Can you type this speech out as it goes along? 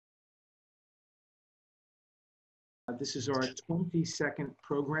This is our 22nd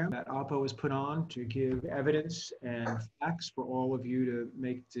program that AAHPO has put on to give evidence and facts for all of you to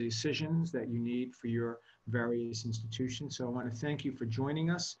make decisions that you need for your various institutions. So I want to thank you for joining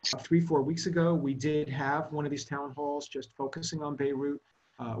us. 3-4 weeks ago, we did have one of these town halls just focusing on Beirut.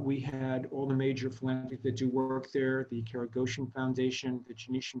 We had all the major philanthropists that do work there, the Karagoshan Foundation, the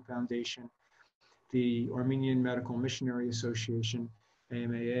Janishин Foundation, the Armenian Medical Missionary Association,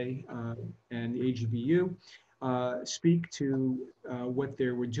 AMAA, and the AGBU. Speak to what they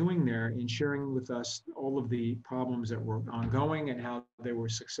were doing there and sharing with us all of the problems that were ongoing and how they were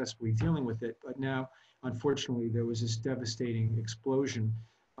successfully dealing with it. But now, unfortunately, there was this devastating explosion,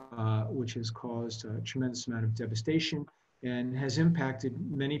 which has caused a tremendous amount of devastation and has impacted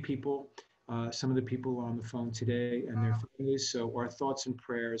many people, some of the people on the phone today and their families. So our thoughts and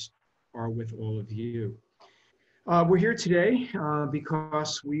prayers are with all of you. We're here today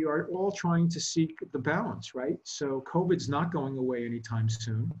because we are all trying to seek the balance, right? So COVID's not going away anytime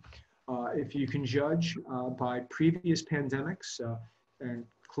soon. If you can judge by previous pandemics,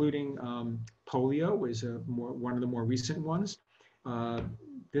 including polio is one of the more recent ones,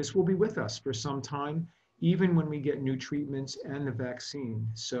 this will be with us for some time, even when we get new treatments and the vaccine.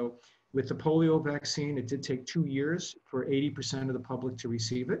 So with the polio vaccine, it did take 2 years for 80% of the public to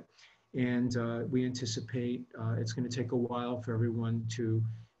receive it. And we anticipate it's going to take a while for everyone to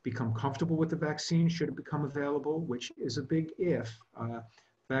become comfortable with the vaccine, should it become available, which is a big if.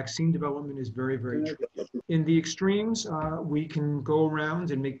 Vaccine development is very, very tricky. In the extremes, we can go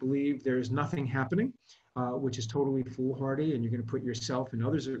around and make believe there's nothing happening, which is totally foolhardy, and you're going to put yourself and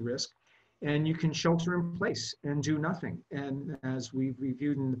others at risk. And you can shelter in place and do nothing. And as we've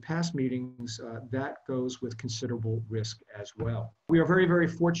reviewed in the past meetings, that goes with considerable risk as well. We are very, very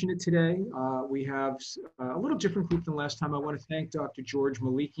fortunate today. We have a little different group than last time. I want to thank Dr. George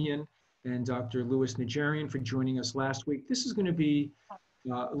Malikian and Dr. Louis Nigerian for joining us last week. This is going to be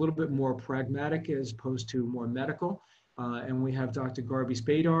a little bit more pragmatic as opposed to more medical. And we have Dr. Garbi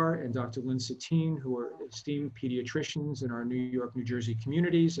Spadar and Dr. Lynn Satine, who are esteemed pediatricians in our New York, New Jersey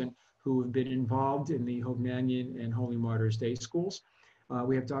communities, and who have been involved in the Hovnanian and Holy Martyrs Day schools.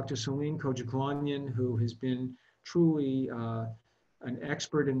 We have Dr. Celine Kojaklanian, who has been truly an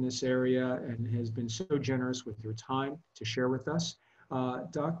expert in this area and has been so generous with her time to share with us.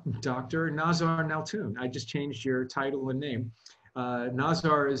 Dr. Nazar Naltoon, I just changed your title and name.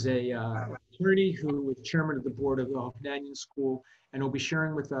 Nazar is a attorney who is chairman of the board of the Hovnanian School and will be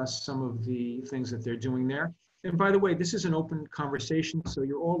sharing with us some of the things that they're doing there. And by the way, this is an open conversation, so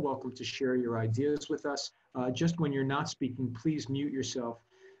you're all welcome to share your ideas with us. Just when you're not speaking, please mute yourself.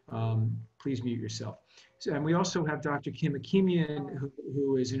 Please mute yourself. So, and we also have Dr. Kim Akimian,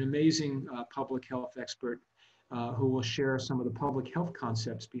 who is an amazing public health expert who will share some of the public health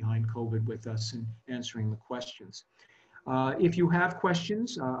concepts behind COVID with us and answering the questions. If you have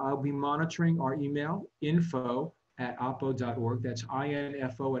questions, I'll be monitoring our email, info@appo.org. That's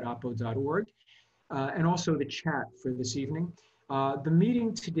info@appo.org. And also the chat for this evening. The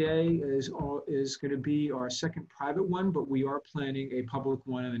meeting today is going to be our second private one, but we are planning a public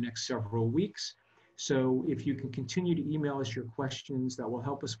one in the next several weeks. So if you can continue to email us your questions, that will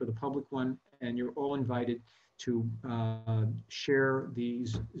help us for the public one. And you're all invited to share the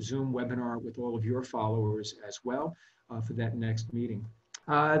Zoom webinar with all of your followers as well for that next meeting.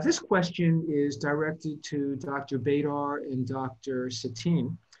 This question is directed to Dr. Badar and Dr.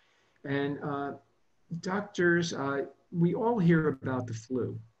 Satine. And doctors, we all hear about the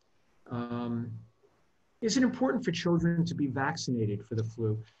flu. Is it important for children to be vaccinated for the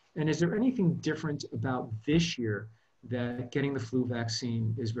flu? And is there anything different about this year that getting the flu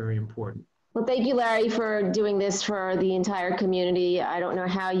vaccine is very important? Well, thank you, Larry, for doing this for the entire community. I don't know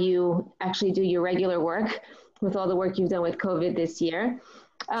how you actually do your regular work with all the work you've done with COVID this year.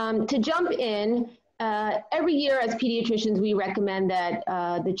 To jump in, every year as pediatricians, we recommend that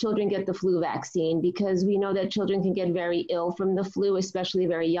the children get the flu vaccine because we know that children can get very ill from the flu, especially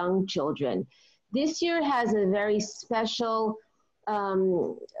very young children. This year has a very special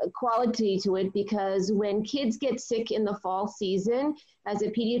quality to it because when kids get sick in the fall season, as a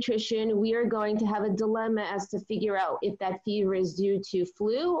pediatrician, we are going to have a dilemma as to figure out if that fever is due to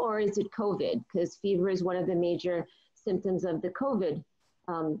flu or is it COVID, because fever is one of the major symptoms of the COVID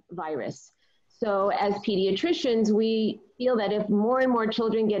virus. So as pediatricians, we feel that if more and more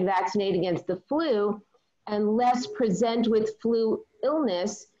children get vaccinated against the flu and less present with flu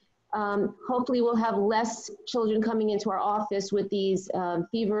illness, hopefully we'll have less children coming into our office with these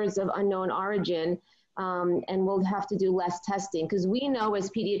fevers of unknown origin, and we'll have to do less testing. Because we know as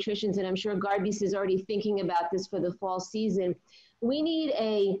pediatricians, and I'm sure Garbis is already thinking about this for the fall season, we need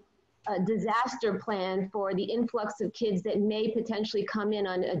a a disaster plan for the influx of kids that may potentially come in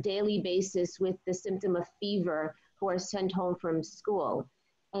on a daily basis with the symptom of fever who are sent home from school.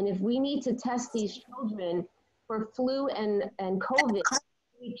 And if we need to test these children for flu and COVID,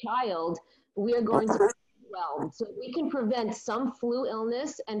 every child, we are going to do well. So if we can prevent some flu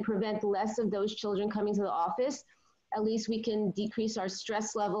illness and prevent less of those children coming to the office, at least we can decrease our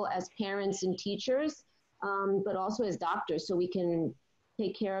stress level as parents and teachers, but also as doctors, so we can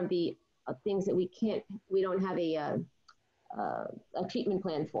take care of the things that we don't have a treatment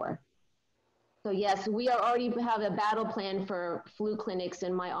plan for. So yes, we already have a battle plan for flu clinics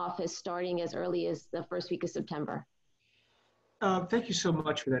in my office starting as early as the first week of September. Thank you so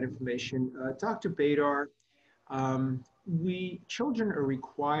much for that information. Dr. Badar, children are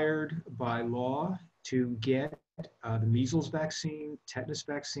required by law to get the measles vaccine, tetanus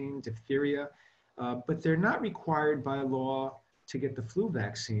vaccine, diphtheria, but they're not required by law to get the flu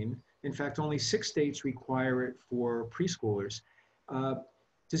vaccine. In fact, only 6 states require it for preschoolers.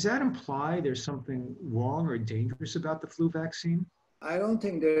 Does that imply there's something wrong or dangerous about the flu vaccine? I don't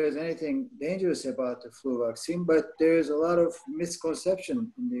think there is anything dangerous about the flu vaccine, but there is a lot of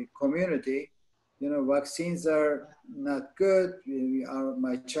misconception in the community. You know, vaccines are not good.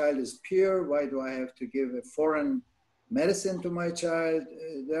 My child is pure. Why do I have to give a foreign medicine to my child?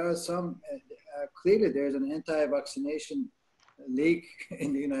 There are some, clearly there's an anti-vaccination league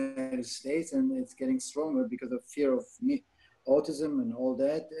in the United States, and it's getting stronger because of fear of autism and all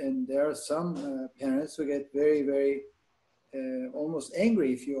that. And there are some parents who get very, very almost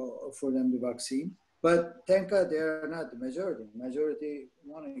angry if you offer them the vaccine. But thank God they are not the majority. The majority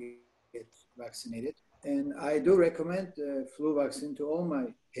want to get vaccinated. And I do recommend flu vaccine to all my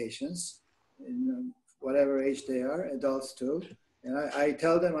patients, in whatever age they are, adults too. And I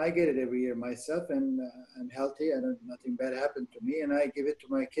tell them I get it every year myself, and I'm healthy. Nothing bad happened to me. And I give it to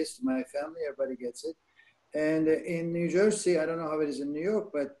my kids, to my family. Everybody gets it. And in New Jersey, I don't know how it is in New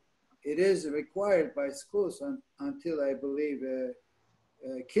York, but it is required by schools until, I believe,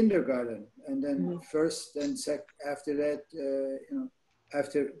 kindergarten. And then first and second, after that,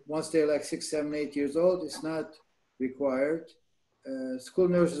 once they're like 6, 7, 8 years old, it's not required. School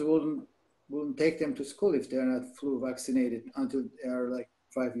nurses wouldn't take them to school if they're not flu vaccinated until they are like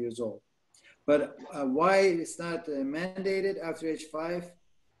 5 years old. But why it's not mandated after age 5,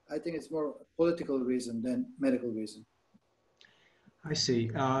 I think it's more political reason than medical reason. I see.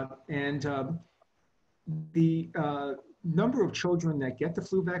 The number of children that get the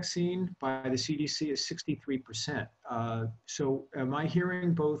flu vaccine by the CDC is 63%. So am I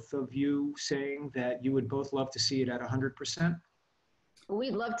hearing both of you saying that you would both love to see it at 100%?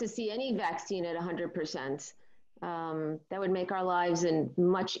 We'd love to see any vaccine at 100%. That would make our lives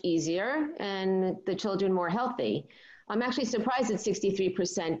much easier and the children more healthy. I'm actually surprised at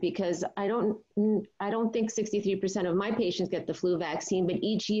 63% because I don't think 63% of my patients get the flu vaccine, but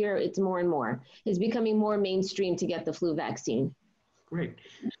each year it's more and more. It's becoming more mainstream to get the flu vaccine. Great.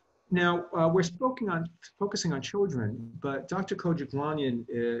 Now, we're focusing on children, but Dr. Kojaglanian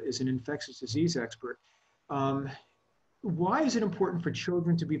is an infectious disease expert. Why is it important for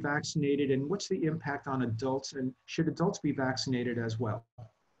children to be vaccinated, and what's the impact on adults, and should adults be vaccinated as well?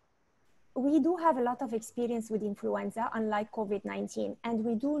 We do have a lot of experience with influenza, unlike COVID-19, and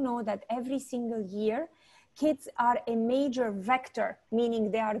we do know that every single year, kids are a major vector, meaning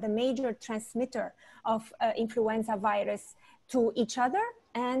they are the major transmitter of influenza virus to each other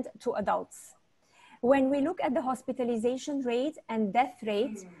and to adults. When we look at the hospitalization rate and death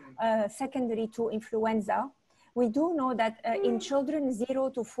rate secondary to influenza, we do know that in children 0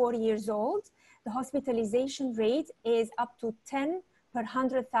 to 4 years old, the hospitalization rate is up to 10 per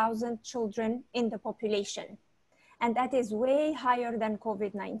 100,000 children in the population. And that is way higher than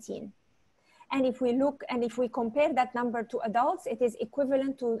COVID-19. And if we compare that number to adults, it is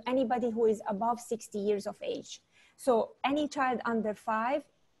equivalent to anybody who is above 60 years of age. So any child under 5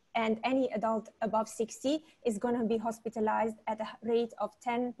 and any adult above 60 is going to be hospitalized at a rate of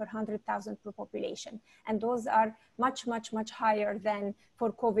 10 per 100,000 per population. And those are much, much, much higher than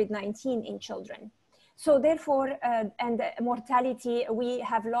for COVID-19 in children. So therefore, and the mortality, we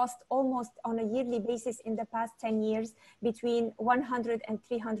have lost almost on a yearly basis in the past 10 years between 100 and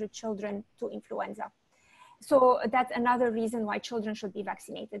 300 children to influenza. So that's another reason why children should be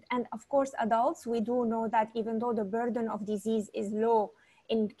vaccinated. And of course, adults, we do know that even though the burden of disease is low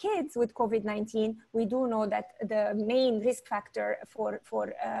in kids with COVID-19, we do know that the main risk factor for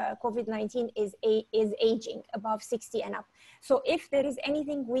COVID-19 is aging above 60 and up. So if there is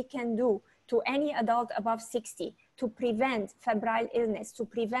anything we can do to any adult above 60 to prevent febrile illness, to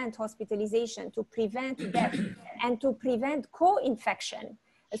prevent hospitalization, to prevent death, and to prevent co-infection,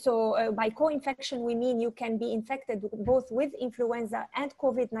 So by co-infection, we mean you can be infected both with influenza and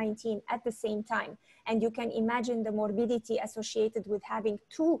COVID-19 at the same time. And you can imagine the morbidity associated with having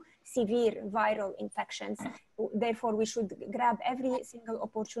two severe viral infections. Therefore, we should grab every single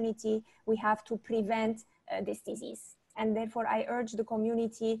opportunity we have to prevent this disease. And therefore, I urge the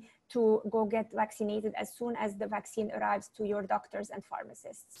community to go get vaccinated as soon as the vaccine arrives to your doctors and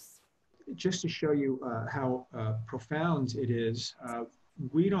pharmacists. Just to show you how profound it is,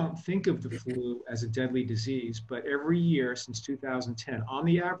 we don't think of the flu as a deadly disease, but every year since 2010, on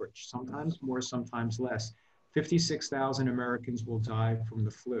the average, sometimes more, sometimes less, 56,000 Americans will die from the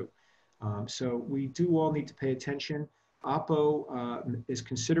flu. So we do all need to pay attention. AAHPO is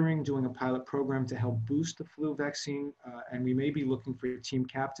considering doing a pilot program to help boost the flu vaccine, and we may be looking for team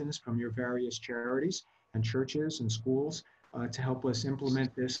captains from your various charities and churches and schools to help us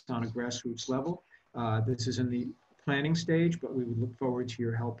implement this on a grassroots level. This is in the planning stage, but we would look forward to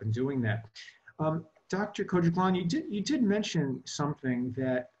your help in doing that. Dr. Kojaglan, you did mention something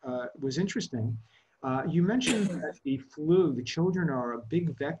that was interesting. You mentioned that the flu, the children are a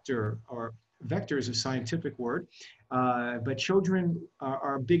big vector, or vector is a scientific word, but children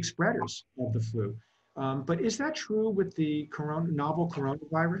are big spreaders of the flu. But is that true with the novel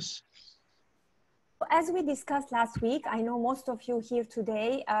coronavirus? As we discussed last week, I know most of you here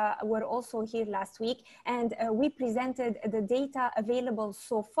today were also here last week, and we presented the data available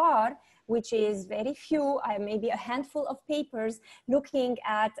so far, which is very few, maybe a handful of papers looking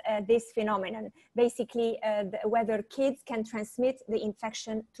at this phenomenon, basically whether kids can transmit the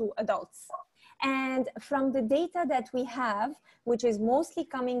infection to adults. And from the data that we have, which is mostly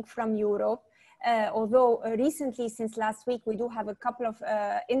coming from Europe, although recently, since last week, we do have a couple of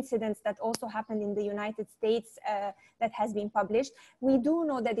incidents that also happened in the United States that has been published. We do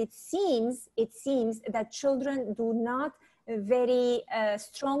know that it seems that children do not very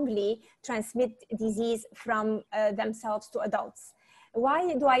strongly transmit disease from themselves to adults.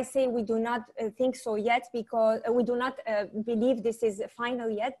 Why do I say we do not think so yet? Because we do not believe this is final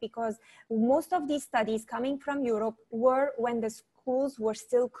yet, because most of these studies coming from Europe were when the schools were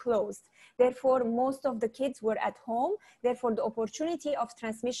still closed. Therefore, most of the kids were at home. Therefore, the opportunity of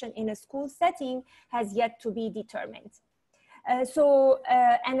transmission in a school setting has yet to be determined.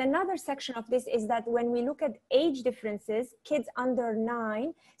 And another section of this is that when we look at age differences, kids under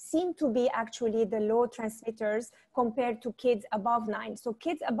 9 seem to be actually the low transmitters compared to kids above 9. So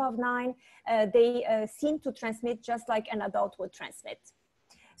kids above 9, they seem to transmit just like an adult would transmit.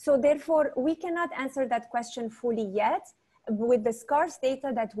 So therefore, we cannot answer that question fully yet. With the scarce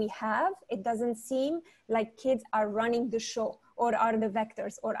data that we have, it doesn't seem like kids are running the show or are the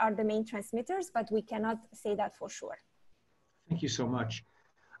vectors or are the main transmitters, but we cannot say that for sure. Thank you so much.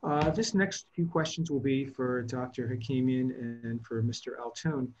 This next few questions will be for Dr. Hakimian and for Mr.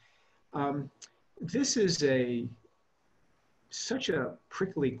 Altoun. This is such a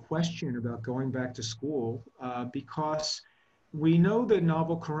prickly question about going back to school because we know the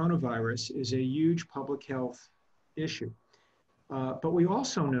novel coronavirus is a huge public health issue. But we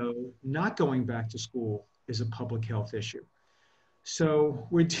also know not going back to school is a public health issue. So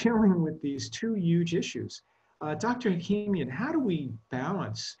we're dealing with these two huge issues. Dr. Hakimian, how do we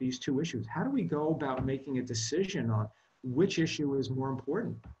balance these two issues? How do we go about making a decision on which issue is more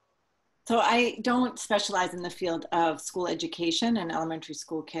important? So I don't specialize in the field of school education and elementary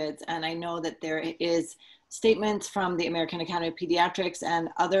school kids. And I know that there is statements from the American Academy of Pediatrics and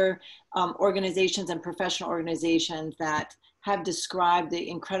other organizations and professional organizations that have described the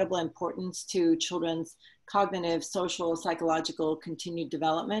incredible importance to children's cognitive, social, psychological continued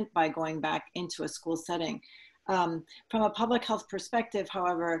development by going back into a school setting. From a public health perspective,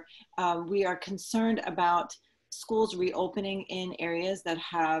 however, we are concerned about schools reopening in areas that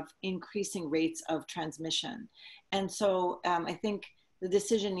have increasing rates of transmission. And so I think the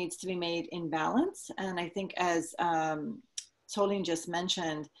decision needs to be made in balance. And I think as Solin just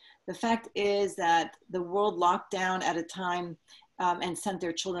mentioned, the fact is that the world locked down at a time and sent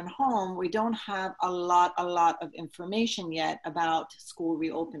their children home, we don't have a lot of information yet about school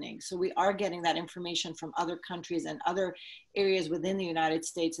reopening. So we are getting that information from other countries and other areas within the United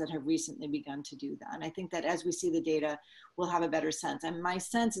States that have recently begun to do that. And I think that as we see the data, we'll have a better sense. And my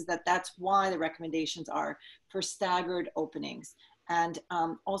sense is that that's why the recommendations are for staggered openings and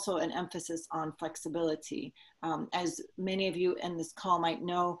also an emphasis on flexibility. As many of you in this call might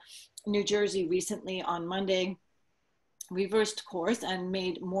know, New Jersey recently on Monday reversed course and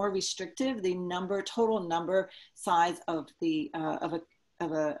made more restrictive the total number size of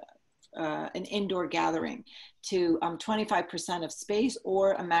an indoor gathering to 25% of space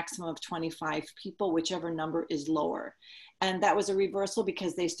or a maximum of 25 people, whichever number is lower. And that was a reversal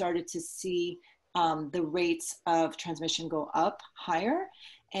because they started to see the rates of transmission go up higher.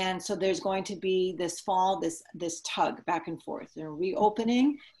 And so there's going to be this fall, this tug back and forth. They're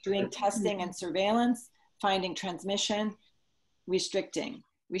reopening, doing testing and surveillance, finding transmission, restricting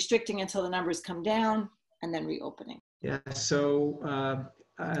until the numbers come down, and then reopening. Yeah, so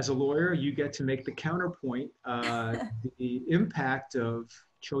as a lawyer, you get to make the counterpoint, the impact of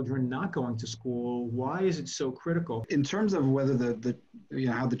children not going to school. Why is it so critical? In terms of whether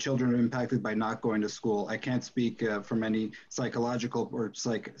how the children are impacted by not going to school, I can't speak from any psychological or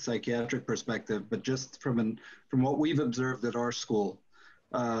psychiatric perspective, but just from what we've observed at our school,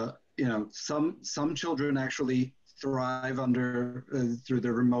 some children actually thrive through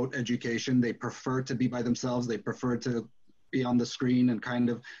their remote education. They prefer to be by themselves. They prefer to be on the screen and kind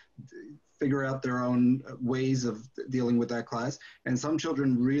of figure out their own ways of dealing with that class. And some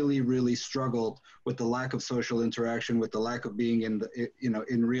children really, really struggled with the lack of social interaction, with the lack of being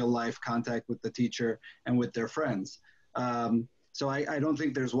in real life contact with the teacher and with their friends. So I don't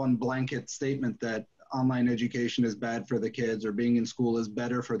think there's one blanket statement that online education is bad for the kids or being in school is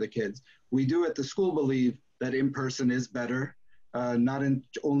better for the kids. We do at the school believe that in-person is better, not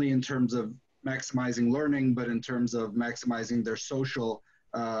only in terms of maximizing learning, but in terms of maximizing their social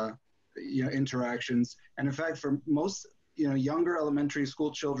interactions. And in fact, for most younger elementary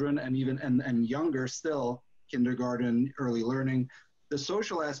school children and younger still, kindergarten, early learning, the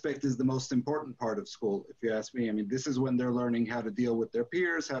social aspect is the most important part of school, if you ask me. I mean, this is when they're learning how to deal with their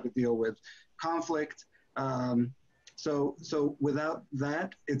peers, how to deal with conflict. So without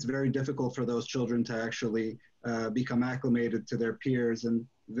that, it's very difficult for those children to actually become acclimated to their peers and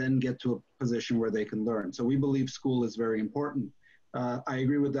then get to a position where they can learn. So we believe school is very important. I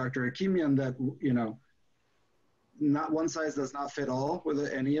agree with Dr. Hakimian that, not one size does not fit all with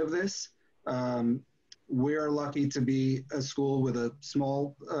any of this. We're lucky to be a school with a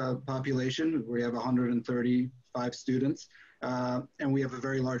small population. We have 135 students, and we have a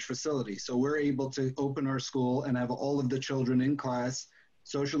very large facility. So we're able to open our school and have all of the children in class,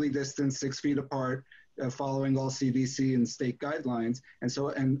 socially distanced, 6 feet apart, following all CDC and state guidelines.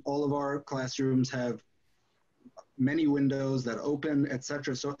 And all of our classrooms have many windows that open, et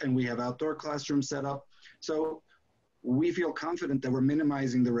cetera. And we have outdoor classrooms set up. So we feel confident that we're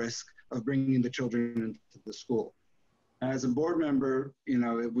minimizing the risk of bringing the children into the school. As a board member,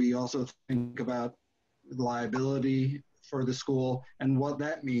 we also think about liability for the school and what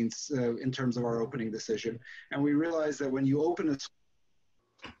that means in terms of our opening decision. And we realize that when you open a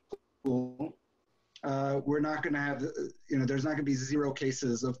school, we're not going to have, there's not going to be 0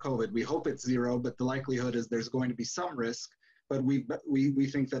 cases of COVID. We hope it's 0, but the likelihood is there's going to be some risk. But we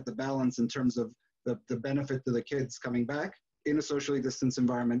think that the balance in terms of the benefit to the kids coming back in a socially distanced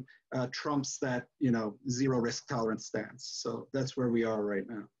environment trumps that, 0 risk tolerance stance. So that's where we are right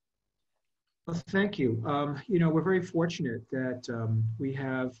now. Well, thank you. We're very fortunate that we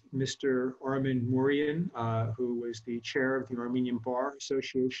have Mr. Armin Mourian, who is the chair of the Armenian Bar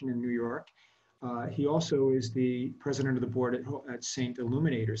Association in New York. He also is the president of the board at St.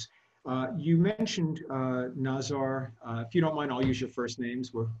 Illuminators. You mentioned Nazar. If you don't mind, I'll use your first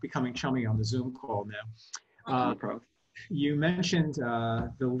names. We're becoming chummy on the Zoom call now. No problem. You mentioned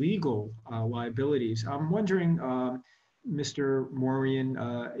the legal liabilities. I'm wondering, Mr. Mourian,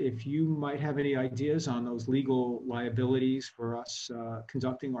 if you might have any ideas on those legal liabilities for us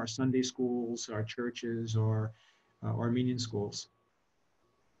conducting our Sunday schools, our churches, or Armenian schools.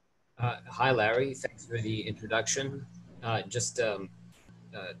 Hi, Larry. Thanks for the introduction. Just to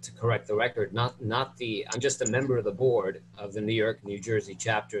correct the record, I'm just a member of the board of the New York, New Jersey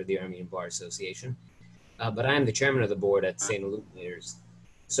chapter of the Armenian Bar Association, but I am the chairman of the board at St. Illuminators.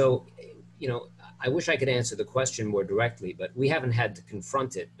 So, I wish I could answer the question more directly, but we haven't had to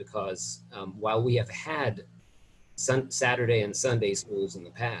confront it because while we have had Saturday and Sunday schools in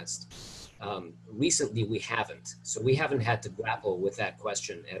the past, recently we haven't. So we haven't had to grapple with that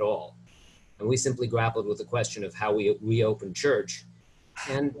question at all. And we simply grappled with the question of how we reopen church.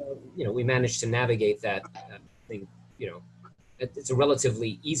 And, we managed to navigate that thing, it's a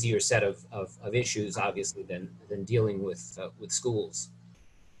relatively easier set of issues, obviously, than dealing with schools.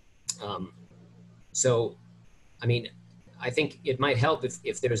 So, I think it might help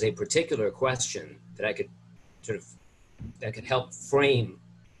if there's a particular question that I could that could help frame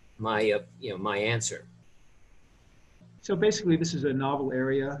my, my answer. So basically, this is a novel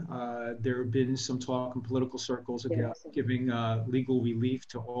area. There have been some talk in political circles about giving legal relief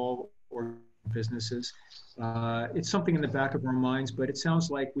to all businesses. It's something in the back of our minds, but it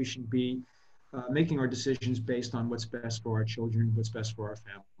sounds like we should be making our decisions based on what's best for our children, what's best for our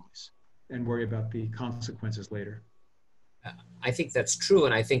families, and worry about the consequences later. I think that's true.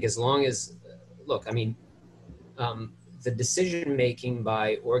 And I think as long as, look, I mean, the decision making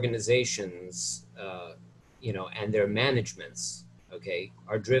by organizations, and their managements, okay,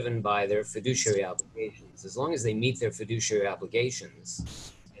 are driven by their fiduciary obligations. As long as they meet their fiduciary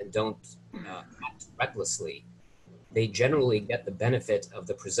obligations and don't act recklessly, they generally get the benefit of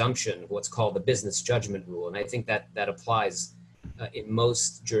the presumption, what's called the business judgment rule. And I think that applies in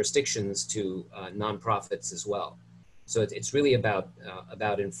most jurisdictions to nonprofits as well. So it's really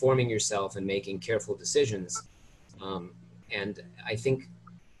about informing yourself and making careful decisions. And I think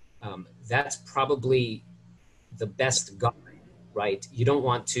that's probably the best guide, right? You don't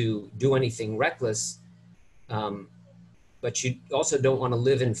want to do anything reckless, but you also don't want to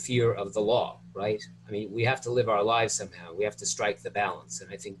live in fear of the law, right? I mean, we have to live our lives somehow. We have to strike the balance. And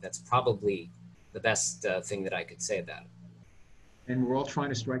I think that's probably the best thing that I could say about it. And we're all trying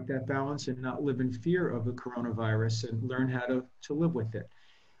to strike that balance and not live in fear of the coronavirus and learn how to live with it.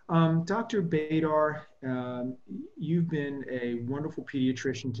 Dr. Baydar, you've been a wonderful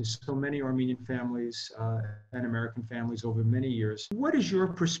pediatrician to so many Armenian families and American families over many years. What is your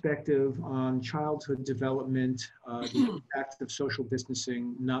perspective on childhood development, the impact of social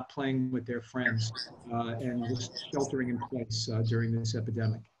distancing, not playing with their friends, and just sheltering in place during this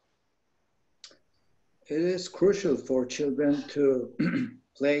epidemic? It is crucial for children to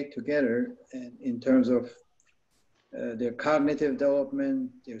play together, and in terms of their cognitive development,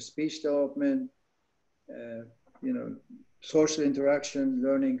 their speech development, social interaction,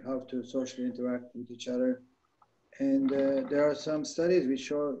 learning how to socially interact with each other. And there are some studies which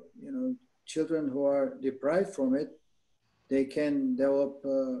show, children who are deprived from it, they can develop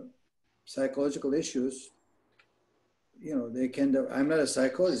psychological issues. They can, I'm not a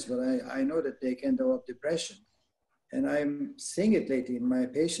psychologist, but I know that they can develop depression. And I'm seeing it lately in my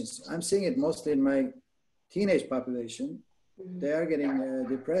patients. I'm seeing it mostly in my teenage population. They are getting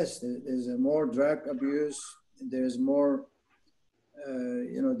depressed. There's more drug abuse. There's more,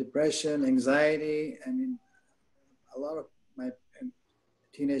 depression, anxiety. I mean, a lot of my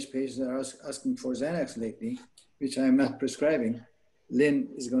teenage patients are asking for Xanax lately, which I'm not prescribing. Lynn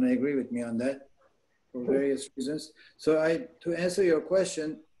is going to agree with me on that for various reasons. So to answer your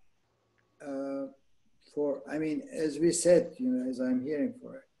question, as we said, as I'm hearing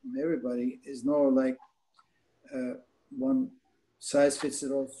from everybody, is no one size fits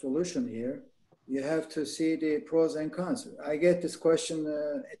all solution here. You have to see the pros and cons. I get this question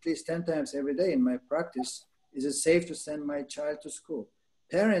at least 10 times every day in my practice. Is it safe to send my child to school?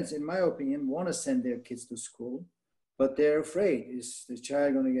 Parents, in my opinion, want to send their kids to school, but they're afraid. Is the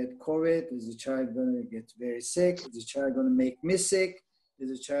child going to get COVID? Is the child going to get very sick? Is the child going to make me sick? Is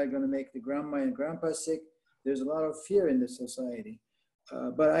the child going to make the grandma and grandpa sick? There's a lot of fear in the society.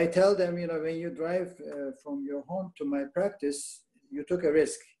 But I tell them, when you drive from your home to my practice, you took a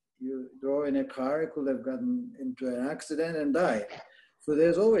risk. You drove in a car, it could have gotten into an accident and died. So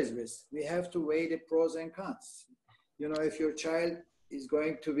there's always risk. We have to weigh the pros and cons. If your child is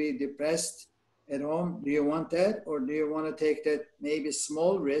going to be depressed at home, do you want that? Or do you want to take that maybe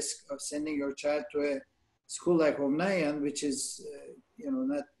small risk of sending your child to a school like Armenian, which is,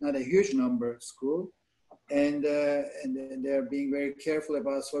 not a huge number school, and they're being very careful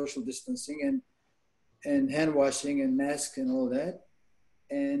about social distancing and hand washing and masks and all that.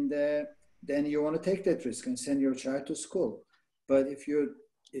 And then you want to take that risk and send your child to school. But if you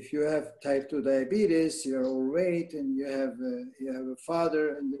have type 2 diabetes, you're overweight, and you have a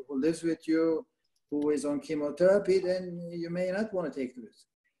father who lives with you who is on chemotherapy, then you may not want to take the risk.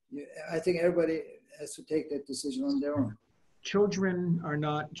 I think everybody has to take that decision on their own. Children are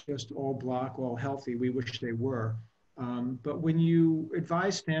not just all black, all healthy. We wish they were. But when you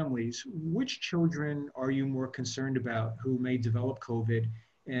advise families, which children are you more concerned about who may develop COVID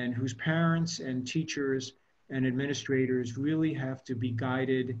and whose parents and teachers and administrators really have to be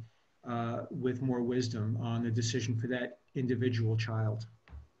guided with more wisdom on the decision for that individual child?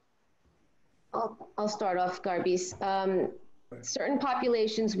 I'll start off, Garbis. Certain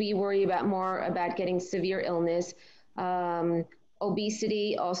populations we worry more about getting severe illness.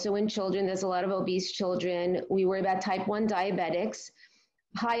 Obesity, also in children, there's a lot of obese children. We worry about type 1 diabetics.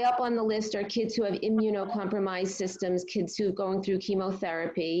 High up on the list are kids who have immunocompromised systems, kids who are going through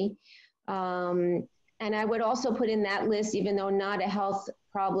chemotherapy. And I would also put in that list, even though not a health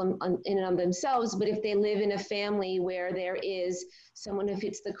problem in and of themselves, but if they live in a family where there is someone who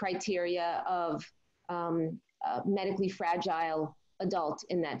fits the criteria of a medically fragile adult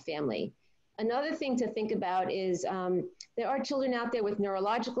in that family. Another thing to think about is there are children out there with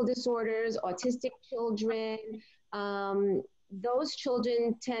neurological disorders, autistic children. Those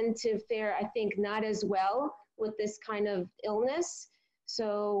children tend to fare, I think, not as well with this kind of illness.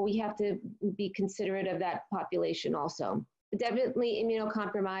 So we have to be considerate of that population also. Definitely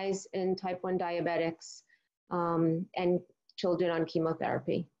immunocompromised and type 1 diabetics and children on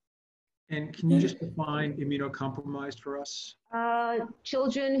chemotherapy. And can you just define immunocompromised for us?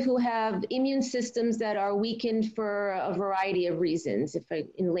 Children who have immune systems that are weakened for a variety of reasons,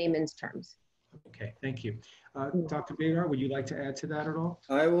 in layman's terms. Okay, thank you. Dr. Bedar, would you like to add to that at all?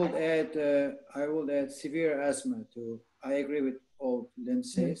 I would add severe asthma too. I agree with all Lynn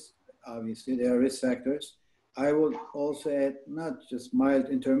says. Obviously, there are risk factors. I would also add not just mild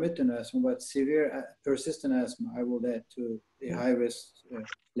intermittent asthma, but severe persistent asthma. I will add to the high risk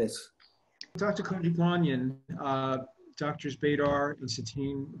list. Dr. Kojaglanyan, Drs. Bedar and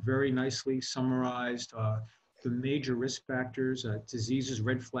Satine very nicely summarized the major risk factors, diseases,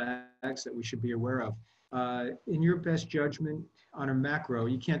 red flags that we should be aware of. In your best judgment, on a macro,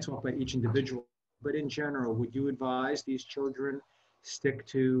 you can't talk about each individual, but in general, would you advise these children stick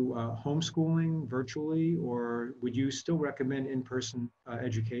to homeschooling virtually, or would you still recommend in-person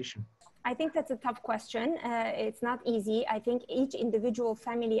education? I think that's a tough question. It's not easy. I think each individual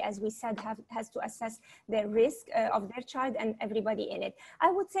family, as we said, has to assess the risk of their child and everybody in it.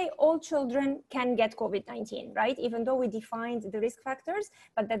 I would say all children can get COVID-19, right? Even though we defined the risk factors,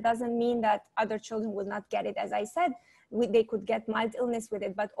 but that doesn't mean that other children will not get it. As I said, they could get mild illness with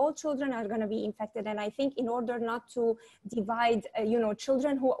it, but all children are going to be infected. And I think in order not to divide,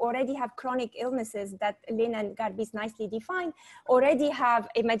 children who already have chronic illnesses that Lynn and Garbis nicely defined, already have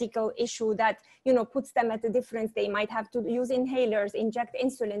a medical issue that, puts them at a difference. They might have to use inhalers, inject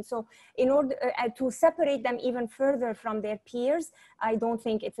insulin. So in order to separate them even further from their peers, I don't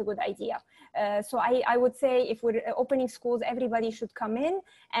think it's a good idea. So I would say if we're opening schools, everybody should come in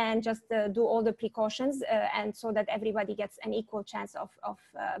and just do all the precautions and so that everybody gets an equal chance of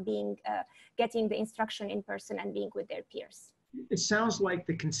getting the instruction in person and being with their peers. It sounds like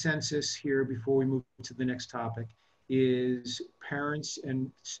the consensus here before we move to the next topic is parents and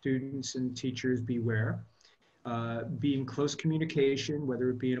students and teachers beware. Be in close communication, whether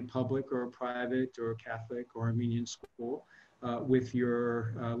it be in a public or a private or a Catholic or Armenian school, with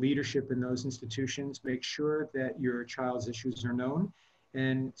your leadership in those institutions. Make sure that your child's issues are known.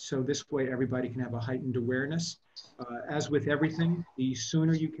 And so this way, everybody can have a heightened awareness. As with everything, the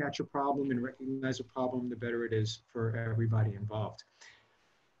sooner you catch a problem and recognize a problem, the better it is for everybody involved.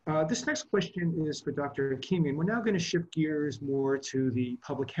 This next question is for Dr. Keeman. We're now going to shift gears more to the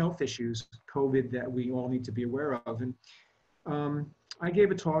public health issues, COVID, that we all need to be aware of. And I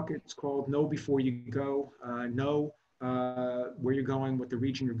gave a talk, it's called Know Before You Go, know where you're going, what the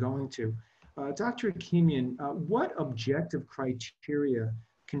region you're going to. Dr. Keeman, what objective criteria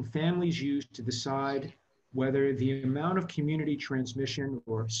can families use to decide whether the amount of community transmission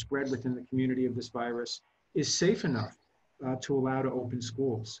or spread within the community of this virus is safe enough to allow to open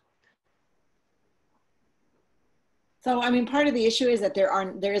schools? So, I mean, part of the issue is that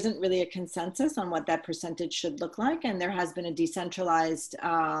there isn't really a consensus on what that percentage should look like, and there has been a decentralized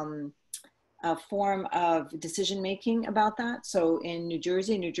form of decision-making about that. So in New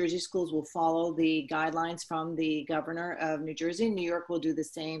Jersey schools will follow the guidelines from the governor of New Jersey. New York will do the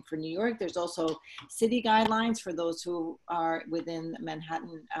same for New York. There's also city guidelines for those who are within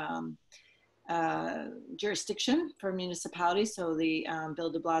Manhattan jurisdiction for municipalities. So the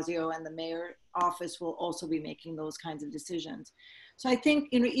Bill de Blasio and the mayor office will also be making those kinds of decisions. So I think,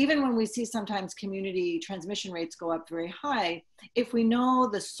 even when we see sometimes community transmission rates go up very high, if we know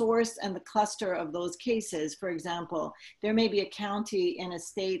the source and the cluster of those cases, for example, there may be a county in a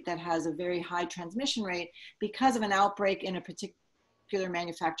state that has a very high transmission rate because of an outbreak in a particular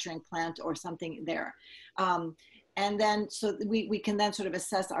manufacturing plant or something there. And then, so we can then sort of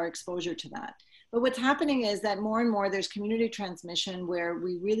assess our exposure to that. But what's happening is that more and more there's community transmission where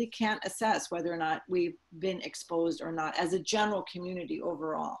we really can't assess whether or not we've been exposed or not as a general community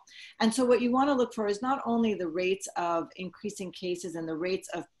overall. And so what you want to look for is not only the rates of increasing cases and the rates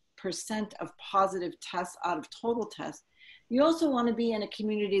of percent of positive tests out of total tests. You also want to be in a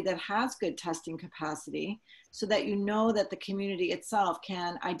community that has good testing capacity so that you know that the community itself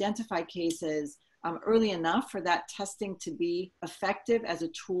can identify cases early enough for that testing to be effective as a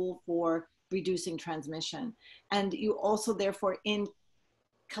tool for reducing transmission. And you also, therefore, in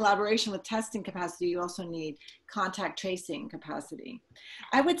collaboration with testing capacity, you also need contact tracing capacity.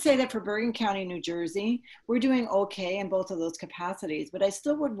 I would say that for Bergen County, New Jersey, we're doing okay in both of those capacities, but I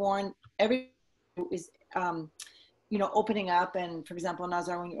still would warn everyone who is you know, opening up, and for example,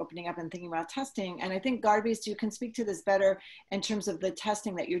 Nazar, when you're opening up and thinking about testing, and I think Garbis, you can speak to this better in terms of the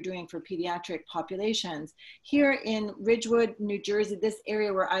testing that you're doing for pediatric populations. Here in Ridgewood, New Jersey, this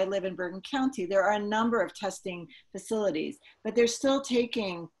area where I live in Bergen County, there are a number of testing facilities, but they're still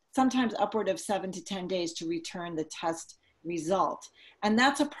taking sometimes upward of 7 to 10 days to return the test result. And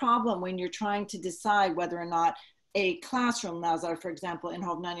that's a problem when you're trying to decide whether or not a classroom, Nazar, for example, in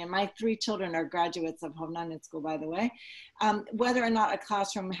Hovnanian, my 3 children are graduates of Hovnanian school, by the way, whether or not a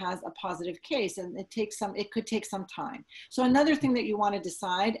classroom has a positive case, and it could take some time. So another thing that you want to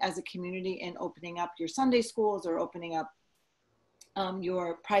decide as a community in opening up your Sunday schools or opening up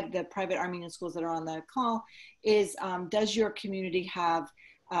the private Armenian schools that are on the call is, does your community have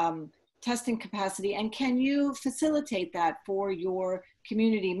testing capacity, and can you facilitate that for your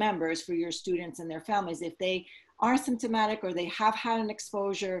community members, for your students and their families? If they are symptomatic or they have had an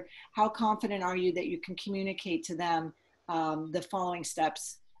exposure, how confident are you that you can communicate to them the following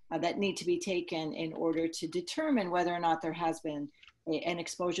steps that need to be taken in order to determine whether or not there has been an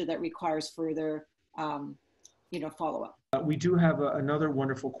exposure that requires further follow-up? We do have another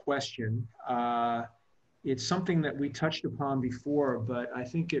wonderful question. It's something that we touched upon before, but I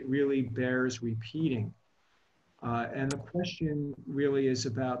think it really bears repeating. And the question really is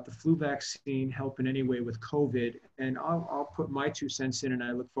about the flu vaccine help in any way with COVID. And I'll put my 2 cents in, and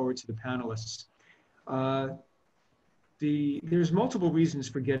I look forward to the panelists. There's multiple reasons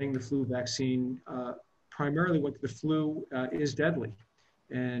for getting the flu vaccine. Primarily what the flu is deadly.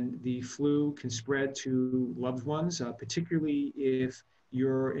 And the flu can spread to loved ones, particularly if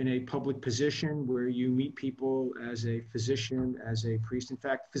you're in a public position where you meet people as a physician, as a priest. In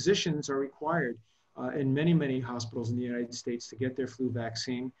fact, physicians are required in many, many hospitals in the United States to get their flu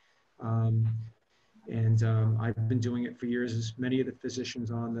vaccine. I've been doing it for years, as many of the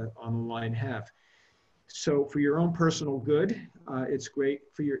physicians on the line have. So for your own personal good, it's great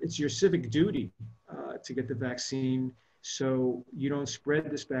it's your civic duty to get the vaccine so you don't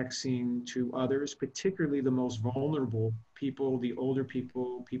spread this vaccine to others, particularly the most vulnerable people, the older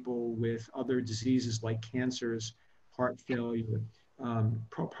people, people with other diseases like cancers, heart failure,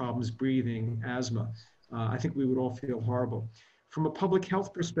 problems breathing, asthma. I think we would all feel horrible. From a public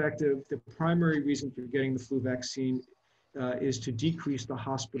health perspective, the primary reason for getting the flu vaccine is to decrease the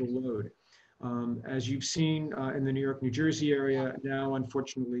hospital load. As you've seen in the New York, New Jersey area, now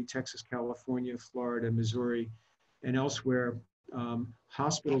unfortunately Texas, California, Florida, Missouri, and elsewhere,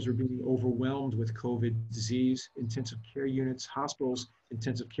 hospitals are being overwhelmed with COVID disease. Intensive care units, hospitals,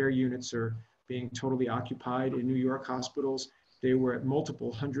 intensive care units are being totally occupied. In New York hospitals, they were at multiple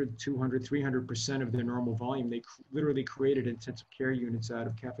 100, 200, 300% of their normal volume. They literally created intensive care units out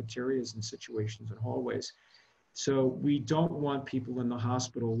of cafeterias and situations and hallways. So we don't want people in the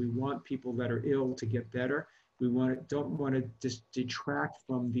hospital. We want people that are ill to get better. We don't want to just detract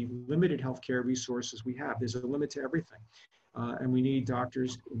from the limited healthcare resources we have. There's a limit to everything. And we need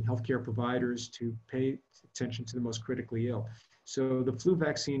doctors and healthcare providers to pay attention to the most critically ill. So the flu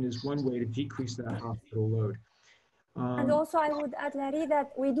vaccine is one way to decrease that hospital load. And also I would add, Larry,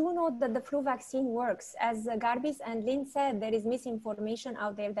 that we do know that the flu vaccine works. As Garbis and Lynn said, there is misinformation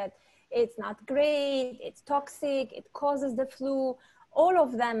out there that it's not great, it's toxic, it causes the flu. All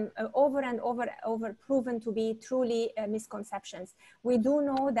of them over and over proven to be truly misconceptions. We do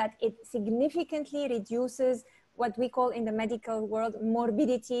know that it significantly reduces what we call in the medical world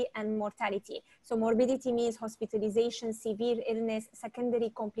morbidity and mortality. So morbidity means hospitalization, severe illness, secondary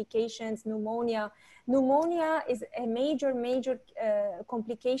complications, pneumonia. Pneumonia is a major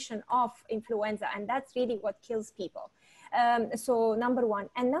complication of influenza, and that's really what kills people. So number one.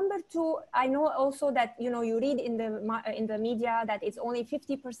 And number two, I know also that, you read in the media that it's only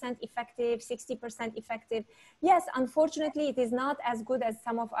 50% effective, 60% effective. Yes, unfortunately, it is not as good as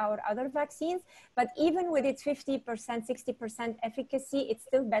some of our other vaccines, but even with its 50%, 60% efficacy, it's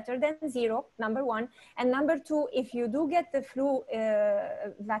still better than zero, number one. And number two, if you do get the flu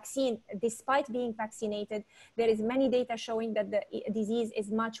vaccine, despite being vaccinated, there is many data showing that the disease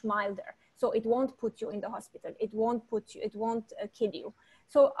is much milder. So it won't put you in the hospital. It won't kill you.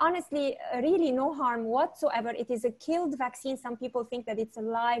 So honestly, really no harm whatsoever. It is a killed vaccine. Some people think that it's a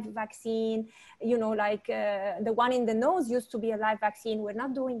live vaccine, like the one in the nose used to be a live vaccine. We're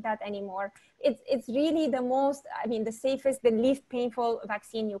not doing that anymore. It's really the safest, the least painful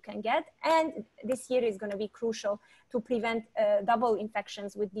vaccine you can get. And this year is gonna be crucial to prevent double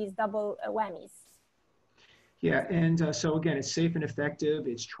infections with these double whammies. Yeah, and so again, it's safe and effective.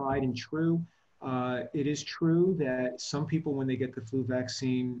 It's tried and true. It is true that some people, when they get the flu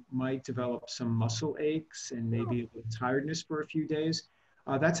vaccine, might develop some muscle aches and maybe a little tiredness for a few days.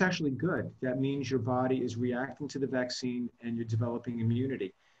 that's actually good. That means your body is reacting to the vaccine and you're developing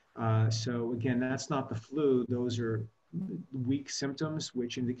immunity. So again, that's not the flu. Those are weak symptoms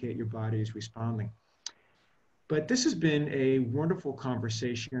which indicate your body is responding. But this has been a wonderful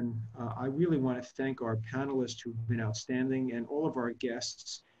conversation. I really want to thank our panelists who've been outstanding and all of our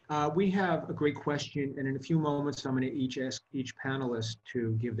guests. We have a great question, and in a few moments, I'm going to ask each panelist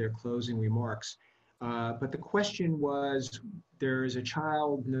to give their closing remarks. But the question was, there is a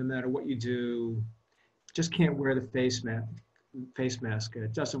child, no matter what you do, just can't wear the face mask.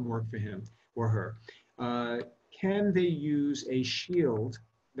 It doesn't work for him or her. Can they use a shield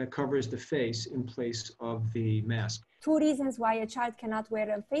that covers the face in place of the mask? Two reasons why a child cannot wear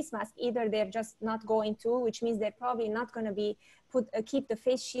a face mask. Either they're just not going to, which means they're probably not going to be keep the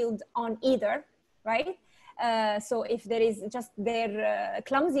face shield on either, right? So if there is just their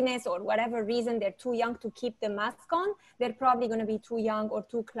clumsiness or whatever reason, they're too young to keep the mask on, they're probably going to be too young or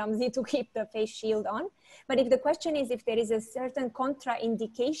too clumsy to keep the face shield on. But if the question is if there is a certain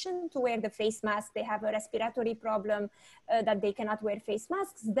contraindication to wear the face mask, they have a respiratory problem that they cannot wear face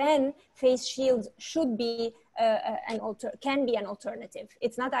masks, then face shields should be can be an alternative.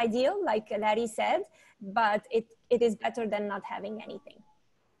 It's not ideal, like Larry said, but it is better than not having anything.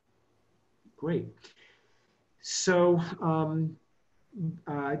 Great. So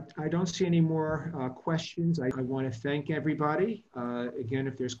I don't see any more questions. I want to thank everybody. Again,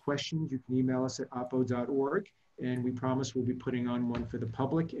 if there's questions, you can email us at aapo.org, and we promise we'll be putting on one for the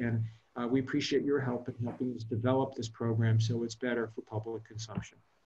public. And we appreciate your help in helping us develop this program so it's better for public consumption.